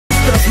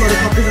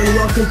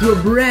welcome to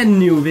a brand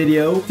new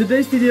video.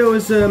 Today's video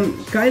is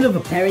kind of a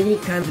parody,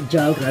 kind of a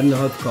joke. I don't know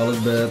how to call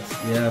it, but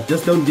yeah,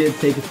 just don't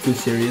take it too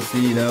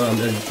seriously, you know.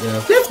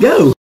 Yeah. Let's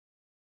go!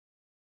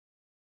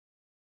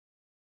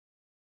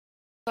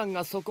 さん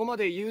がそこま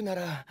で言うな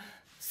ら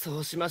そ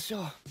うしましょ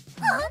う。本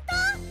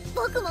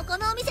当？僕もこ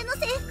のお店の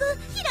制服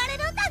着られ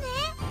るんだね。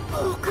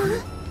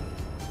僕？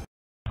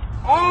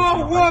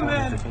 All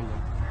women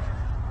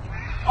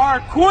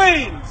are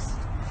queens.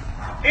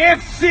 If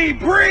she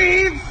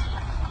breathes,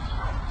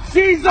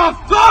 she's a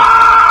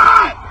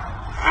thought!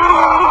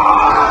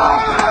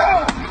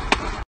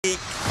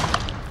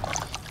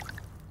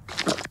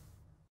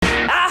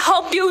 I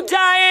hope you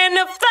die in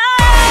a fire.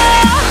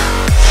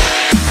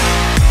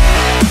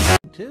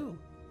 Too.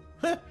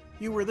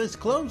 You were this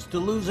close to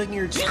losing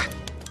your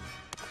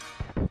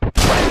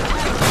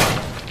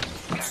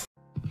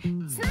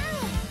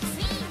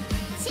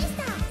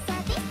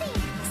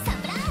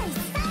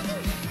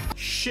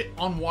shit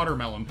on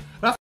watermelon.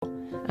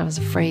 I was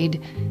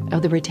afraid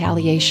of the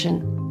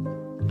retaliation.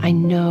 I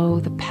know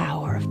the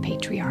power of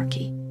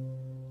patriarchy.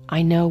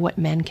 I know what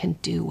men can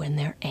do when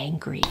they're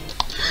angry.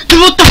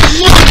 What the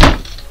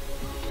fuck?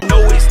 No,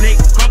 it's Nick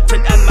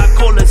Crompton and my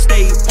collar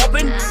stay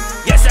popping.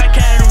 Yes, I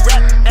can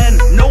rap and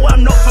no,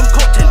 I'm not from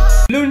Compton.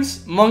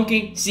 Bloons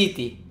Monkey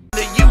City.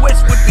 The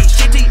US would be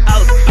shitty.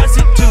 I'll pass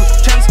it to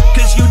Chase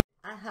cause you.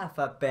 I have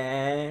a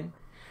pen.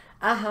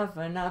 I have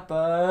an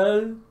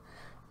apple.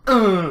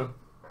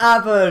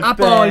 Apple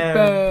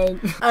pen.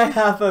 I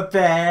have a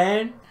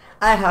pen.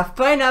 I have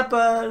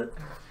pineapple.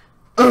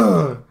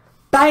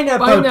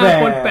 Pineapple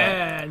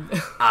pen.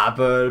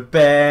 Apple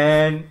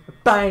pen.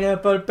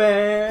 Pineapple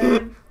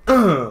pen.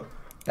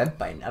 Then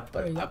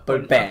pineapple apple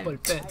pen.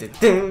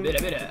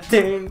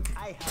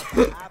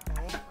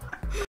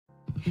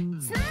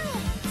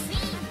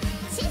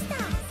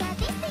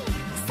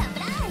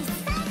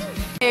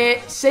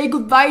 Say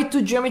goodbye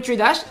to Geometry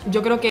Dash.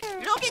 Yo creo que.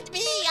 Look at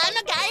me, I'm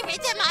a guy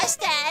with a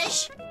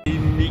mustache.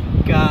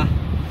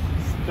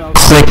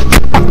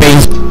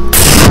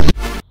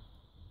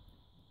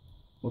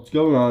 What's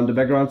going on? The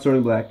background's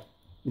turning black.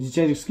 Is he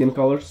changing skin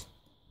colors?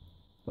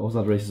 That was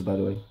not racist, by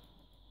the way.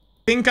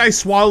 I think I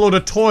swallowed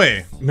a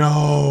toy.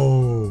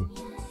 No.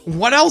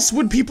 What else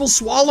would people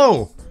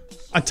swallow?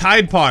 A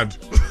Tide Pod.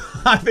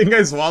 I think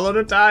I swallowed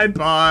a Tide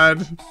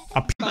Pod.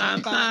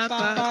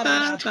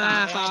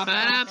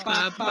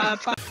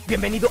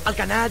 Bienvenido al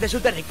canal de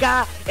Super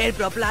RK, el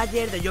pro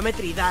player de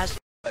Geometry Dash.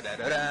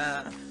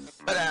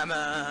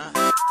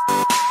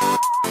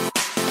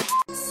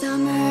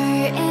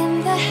 Summer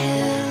in the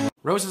hills.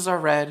 Roses are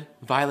red,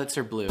 violets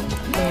are blue.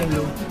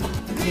 Blue,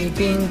 mi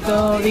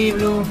pinto di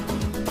blu.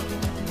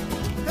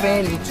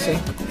 Felice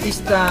di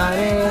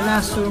stare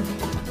lassù.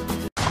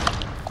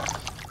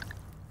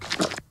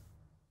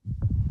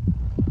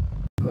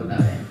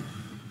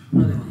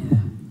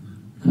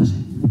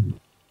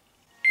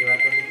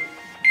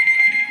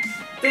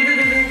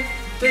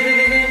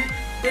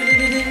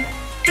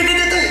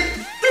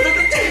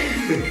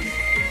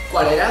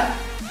 ¿Cuál era?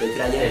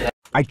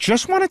 I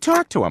just want to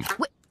talk to him.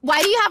 Wait,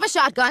 why do you have a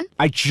shotgun?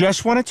 I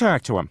just want to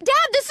talk to him.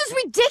 Dad, this is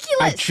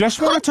ridiculous! I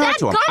just want to talk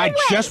to him. I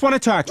just want to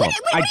talk to him.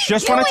 I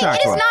just want to talk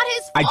to him.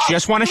 I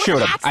just want to shoot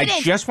him. I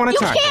just want to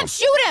talk to him. You can't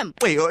shoot him!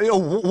 Wait,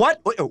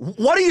 what?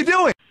 What are you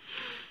doing?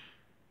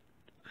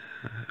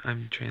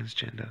 I'm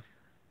transgender.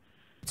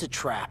 It's a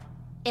trap.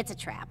 It's a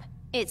trap.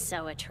 It's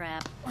so a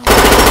trap.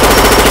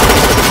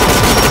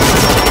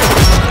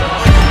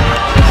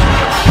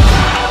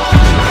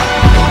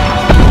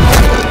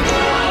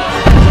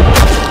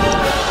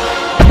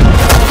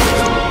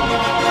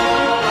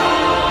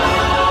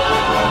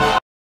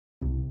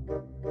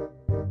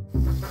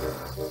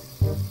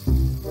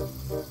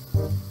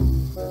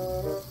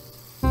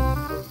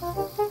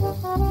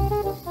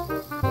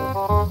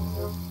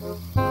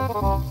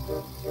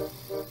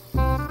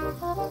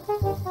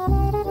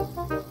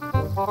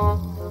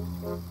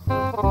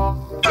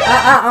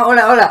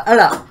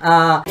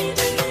 Hola.